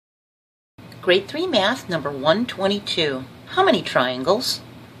Grade 3 Math, number 122. How many triangles?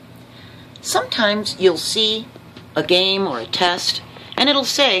 Sometimes you'll see a game or a test, and it'll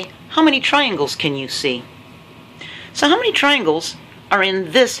say, how many triangles can you see? So how many triangles are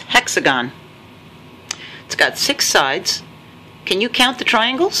in this hexagon? It's got 6 sides. Can you count the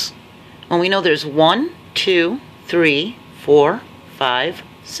triangles? Well, we know there's 1, 2, 3, 4, 5,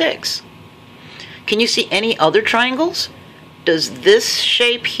 6. Can you see any other triangles? Does this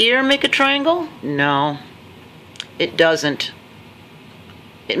shape here make a triangle? No, it doesn't.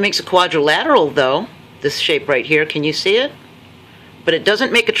 It makes a quadrilateral though, this shape right here. Can you see it? But it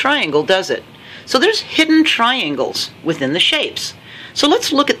doesn't make a triangle, does it? So there's hidden triangles within the shapes. So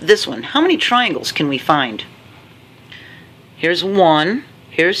let's look at this one. How many triangles can we find? Here's 1,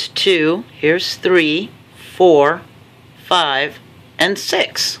 here's 2, here's 3, 4, 5, and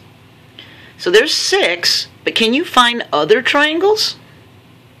 6. So there's 6, but can you find other triangles?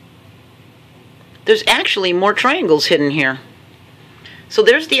 There's actually more triangles hidden here. So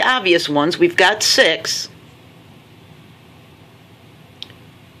there's the obvious ones. We've got 6.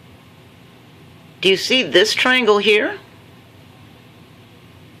 Do you see this triangle here?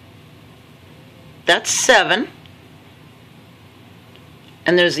 That's 7.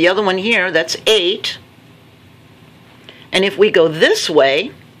 And there's the other one here, that's 8. And if we go this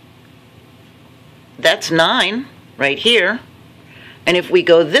way, that's 9 right here. And if we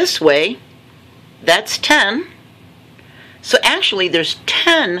go this way, that's 10. So actually there's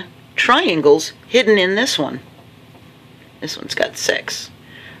 10 triangles hidden in this one. This one's got 6.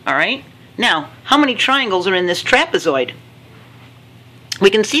 All right. Now, how many triangles are in this trapezoid? We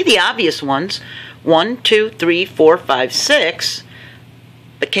can see the obvious ones. 1, 2, 3, 4, 5, 6.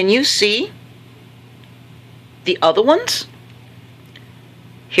 But can you see the other ones?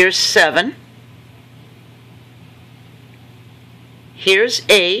 Here's 7. Here's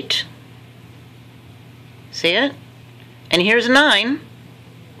 8. See it? And here's 9.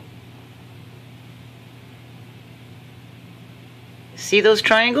 See those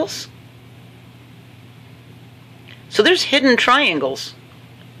triangles? So there's hidden triangles.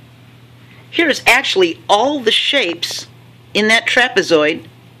 Here's actually all the shapes in that trapezoid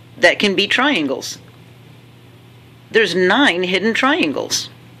that can be triangles. There's 9 hidden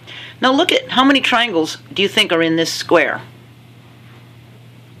triangles. Now look at how many triangles do you think are in this square?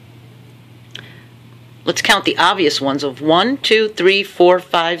 Let's count the obvious ones of 1, 2, 3, 4,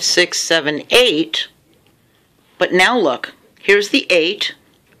 5, 6, 7, 8. But now look, here's the 8.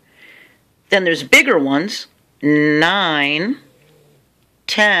 Then there's bigger ones, 9,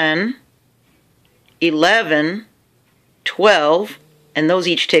 10, 11, 12, and those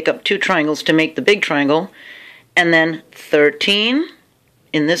each take up 2 triangles to make the big triangle. And then 13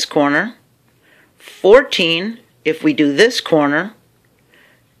 in this corner, 14 if we do this corner,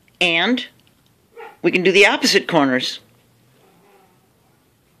 and we can do the opposite corners.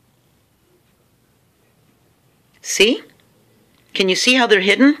 See? Can you see how they're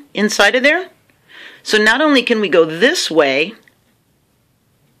hidden inside of there? So not only can we go this way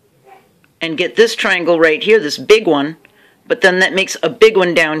and get this triangle right here, this big one, but then that makes a big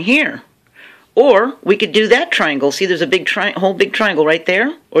one down here. Or we could do that triangle. See, there's a whole big triangle right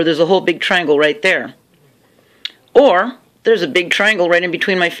there, or there's a whole big triangle right there. Or there's a big triangle right in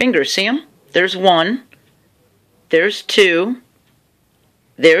between my fingers. See them? There's 1, there's 2,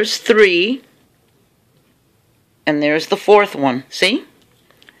 there's 3, and there's the 4th one. See?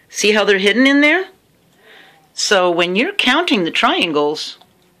 See how they're hidden in there? So when you're counting the triangles,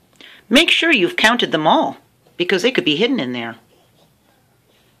 make sure you've counted them all, because they could be hidden in there.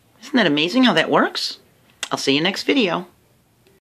 Isn't that amazing how that works? I'll see you next video.